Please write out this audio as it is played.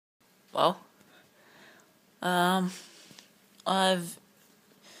Well, I've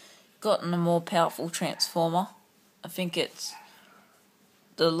gotten a more powerful transformer. I think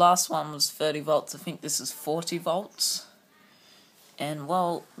the last one was 30 volts, I think this is 40 volts. And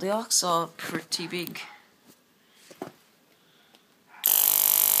well, the arcs are pretty big.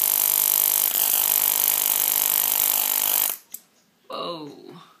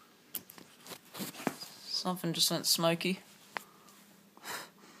 Whoa. Something just went smoky.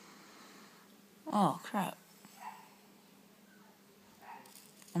 Oh crap.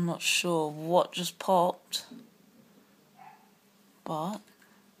 I'm not sure what just popped, but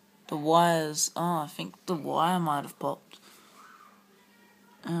the wires, I think the wire might have popped.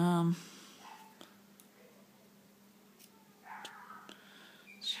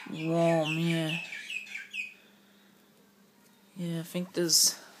 It's warm, yeah. Yeah, I think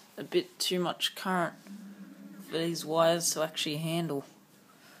there's a bit too much current for these wires to actually handle.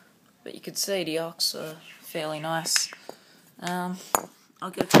 But you could see the arcs are fairly nice.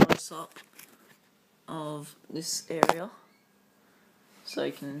 I'll get a close up of this area so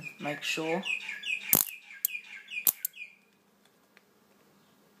you can make sure.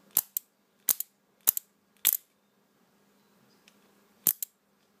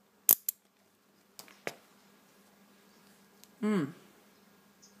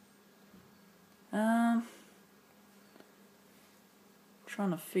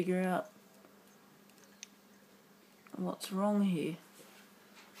 Trying to figure out what's wrong here.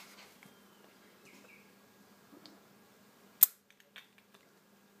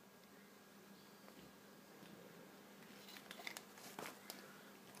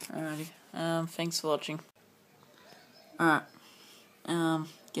 Alrighty, thanks for watching. Alright,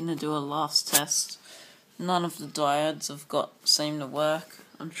 gonna do a last test. None of the diodes seem to work.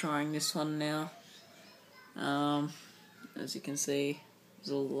 I'm trying this one now. As you can see, there's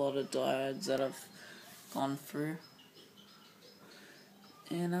a lot of diodes that I've gone through.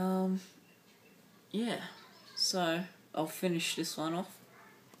 And yeah, so I'll finish this one off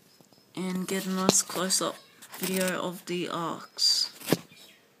and get a nice close-up video of the arcs.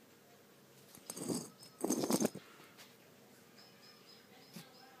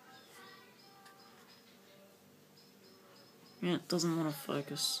 Yeah, it doesn't want to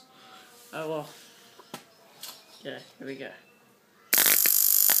focus. Oh well. Yeah, here we go.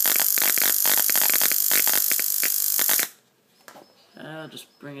 I'll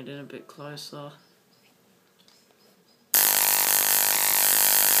just bring it in a bit closer.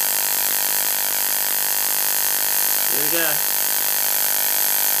 Here we go.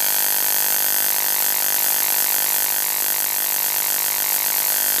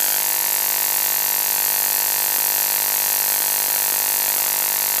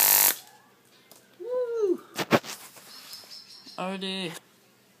 Woo! Oh dear.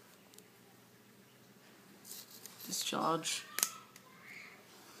 Discharge.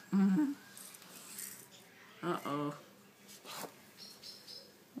 Uh-oh.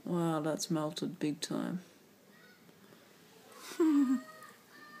 Wow, that's melted big time.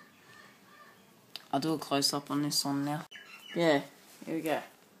 I'll do a close-up on this one now. Yeah, here we go.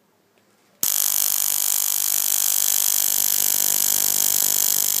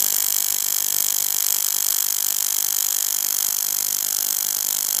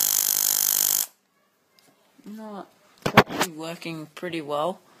 You know what? It's actually working pretty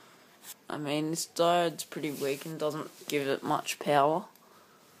well. I mean, this diode's pretty weak and doesn't give it much power.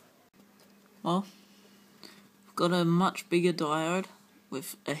 Well, I've got a much bigger diode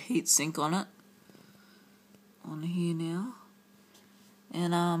with a heat sink on it. On here now.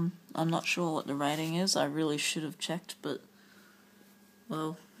 And I'm not sure what the rating is. I really should have checked, but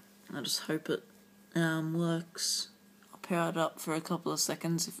well, I just hope it works. I'll power it up for a couple of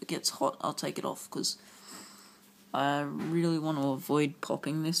seconds. If it gets hot, I'll take it off because I really want to avoid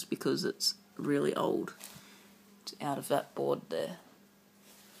popping this because it's really old. It's out of that board there.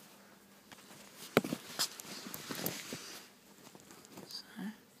 So,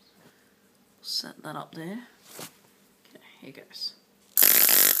 set that up there. Okay, here goes.